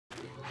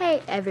Hey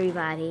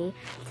everybody,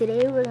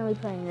 today we're going to be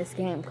playing this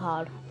game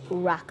called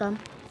Rock'em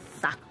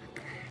Sock,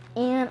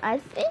 and I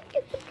think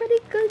it's a pretty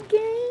good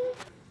game.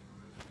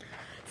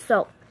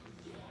 So,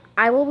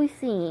 I will be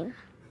seeing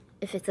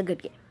if it's a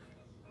good game,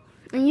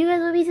 and you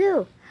guys will be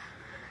too,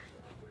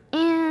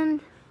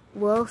 and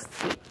we'll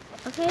see,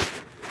 okay?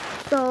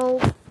 So,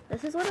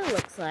 this is what it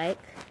looks like.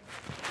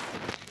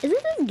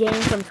 Isn't this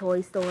game from Toy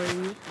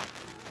Story?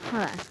 Hold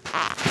on.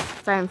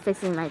 Sorry, I'm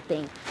fixing my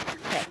thing.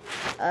 Okay,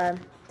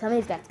 tell me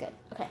if that's good.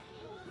 Okay.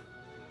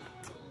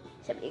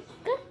 Should be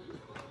good.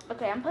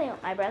 Okay, I'm playing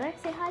with my brother.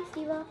 Say hi,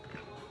 Steve-O.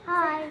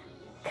 Hi.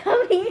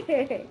 Come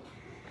here.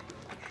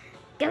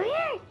 Come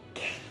here.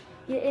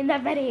 You're in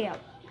that video.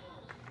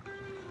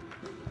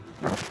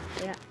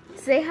 Yeah.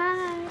 Say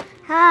hi.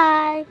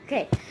 Hi.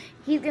 Okay,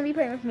 he's going to be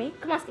playing with me.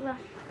 Come on, Steve-O.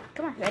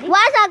 Come on, ready?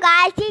 What's up,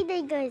 guys?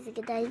 Today guys,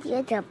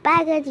 it's a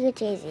bag of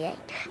cheese.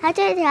 I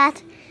just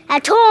had a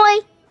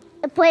toy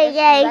to play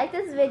game. Like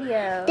this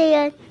video. Play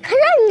game. Come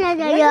on,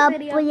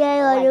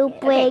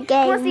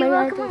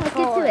 Steve-O. Come on, let's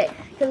get to it.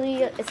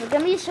 It's going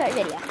to be a short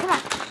video. Come on.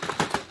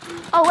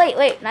 Oh,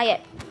 wait, not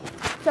yet.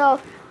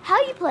 So, how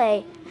you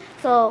play?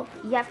 So,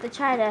 you have to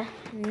try to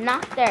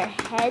knock their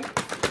heads.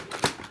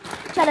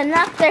 Try to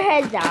knock their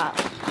heads out.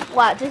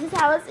 Wow, this is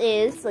how it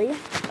is. So,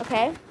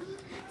 okay.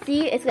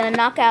 See, it's going to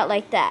knock out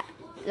like that.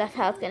 That's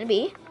how it's going to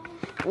be.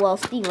 Well,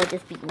 Steve-O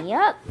just beat me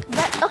up.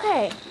 But,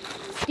 okay.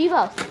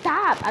 Steve-O,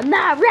 stop. I'm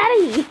not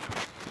ready.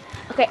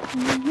 Okay.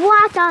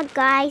 What's up,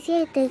 guys?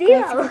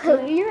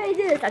 Steve-O, you ready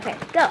to do this? Okay,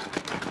 go.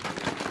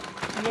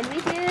 I'm going to be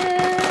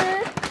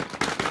here.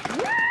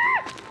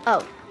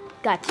 Oh,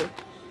 got you.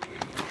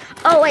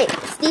 Oh, wait.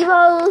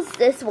 Steve-O's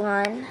this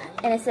one.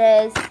 And it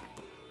says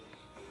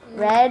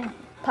red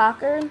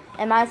Pocker.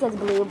 And mine says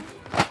blue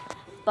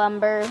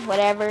Bumber,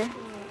 whatever.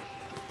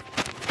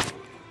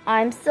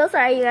 I'm so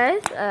sorry, you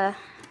guys.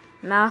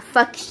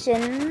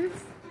 Malfunctions.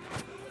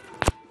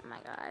 Oh my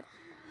god.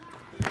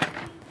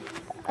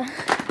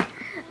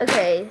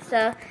 Okay,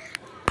 so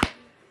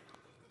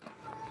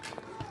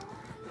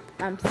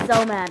I'm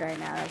so mad right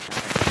now.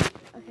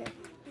 Okay.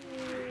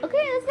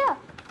 Okay, let's go.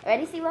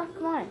 Ready, Steve-O?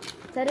 Come on.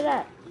 Set it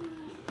up.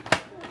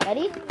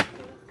 Ready?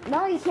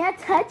 No, you can't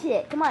touch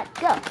it. Come on,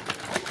 go.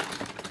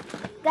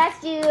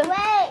 Got you.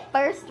 Wait.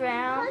 First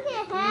round.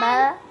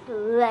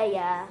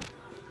 Malaya.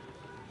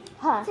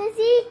 Huh?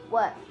 Sissy,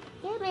 What?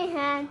 give me a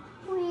hand,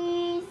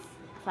 please.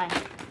 Fine.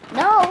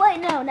 No, wait,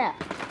 no.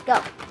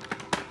 Go.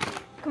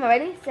 Come on,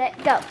 ready, set,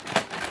 go.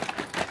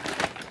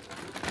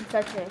 I'm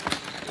so sure.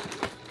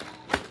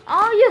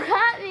 Oh, you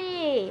got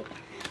me.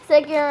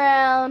 Second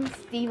round,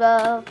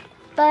 Steve-O.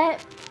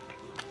 But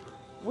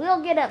we'll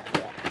get up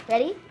to it.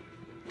 Ready?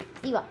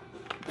 Steve-O.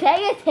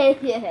 Pay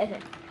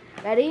attention.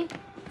 Ready?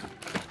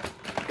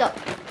 Go.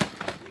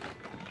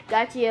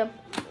 Got you.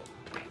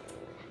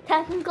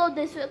 Technical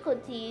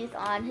difficulties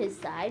on his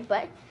side,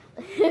 but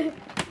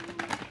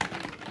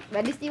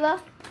ready, Steve-O?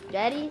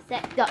 Ready,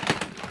 set, go.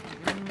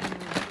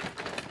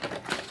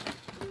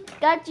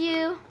 Got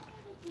you.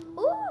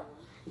 Ooh,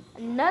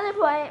 another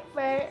point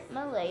for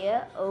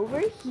Malaya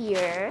over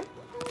here.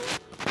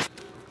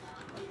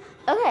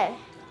 Okay,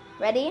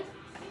 ready?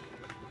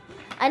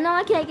 I know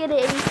I can't get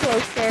it any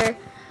closer,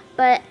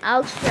 but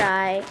I'll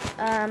try.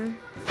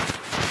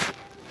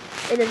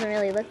 It doesn't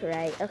really look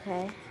right.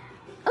 Okay.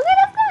 Okay,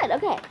 that's good.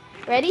 Okay.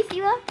 Ready,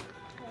 Steve-O?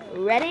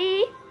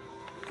 Ready,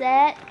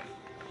 set,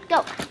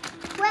 go.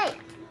 Wait.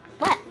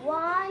 What?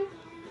 1,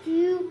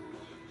 2.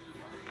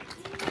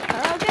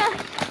 Oh, God.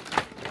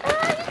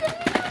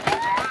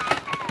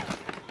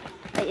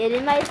 Oh, it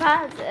in my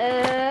pots.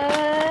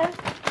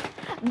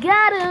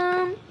 Got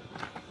him.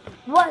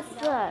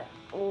 What's up?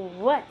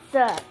 What's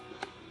up?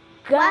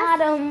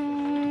 Got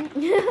him.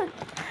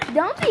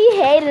 Don't be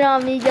hating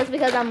on me just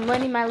because I'm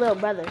winning my little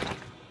brother.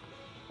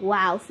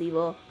 Wow,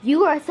 Steve-O.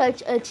 You are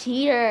such a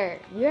cheater.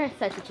 You are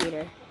such a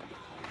cheater.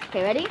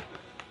 Okay, ready?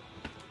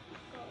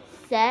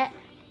 Set.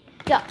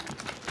 Go.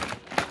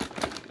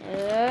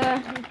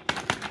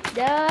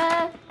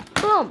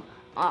 Boom.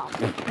 Oh,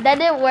 that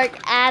didn't work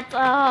at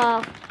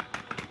all.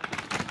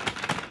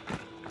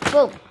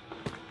 Boom.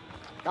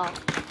 Oh.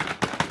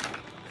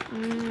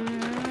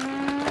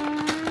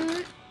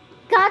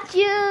 Got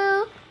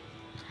you.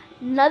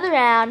 Another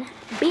round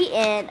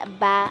beaten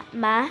by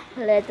my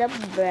little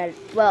brother.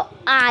 Well,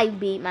 I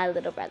beat my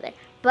little brother.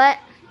 But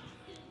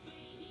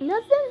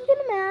nothing's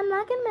gonna matter. I'm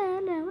not gonna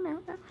matter.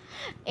 No.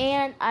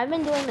 And I've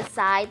been doing the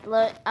side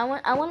look. I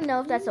want to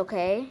know if that's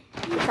okay.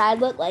 The side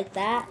look like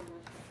that.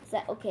 Is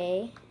that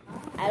okay?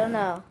 I don't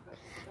know.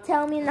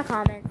 Tell me in the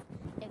comments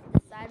if the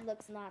side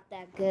look's not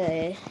that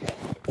good.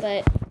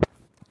 But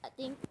I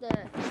think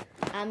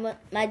I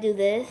might do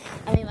this.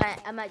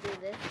 I might do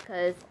this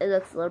because it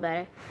looks a little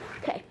better.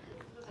 Okay.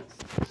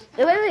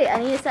 Wait. I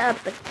need to set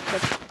up the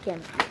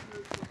camera.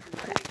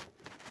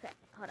 Okay,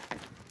 hold on.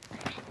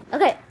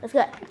 Okay, let's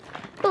go.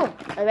 Boom.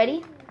 Are you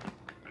ready?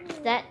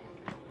 Set.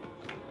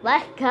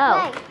 Let's go.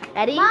 Wait.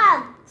 Ready?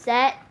 Mom.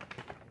 Set.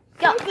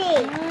 Go.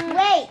 Sissy,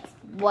 wait.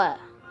 What?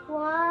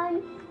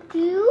 1,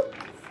 2.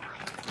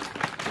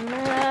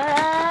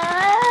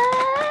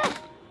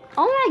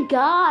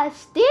 gosh,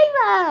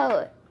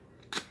 Steve-O!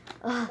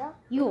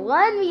 You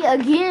won me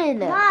again.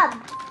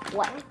 Mom.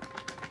 What?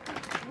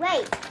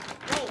 Wait.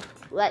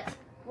 What?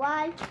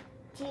 1,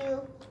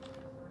 2.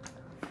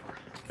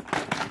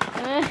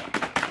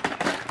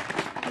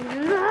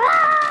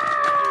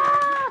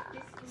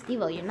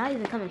 Steve-O, you're not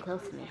even coming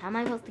close to me. How am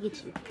I supposed to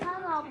get you?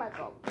 Come on,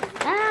 Michael.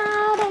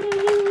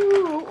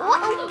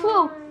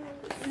 Whoa.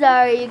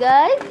 Sorry, you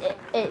guys.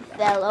 It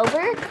fell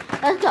over.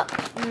 Let's go.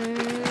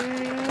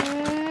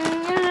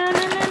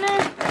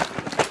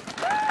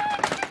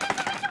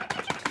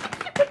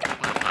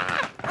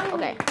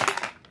 Okay.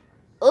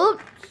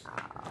 Oops.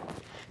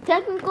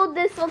 Technical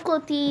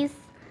difficulties.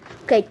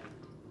 Okay.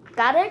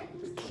 Got it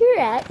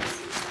correct.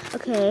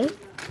 Okay.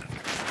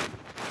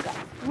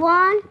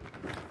 1,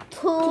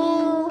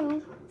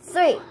 2,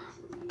 3.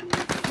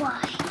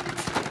 Why?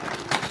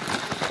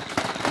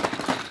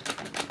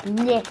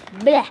 Yeah,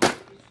 blah.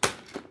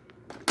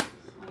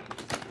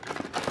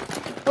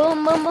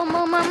 Boom, boom, boom,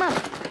 boom, boom, boom.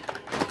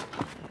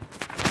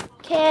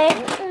 Okay.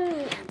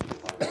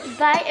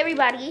 Bye,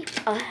 everybody.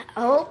 I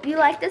hope you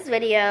liked this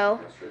video.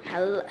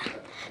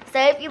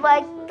 Say if you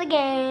liked the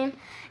game.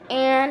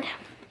 And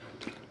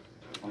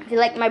if you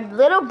like my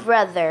little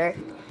brother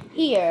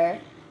here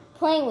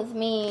playing with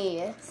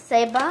me,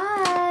 say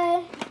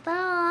bye.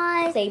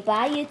 Bye. Say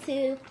bye,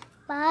 YouTube.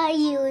 Bye,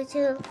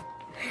 YouTube.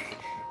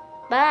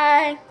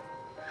 Bye.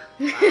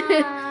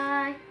 Bye.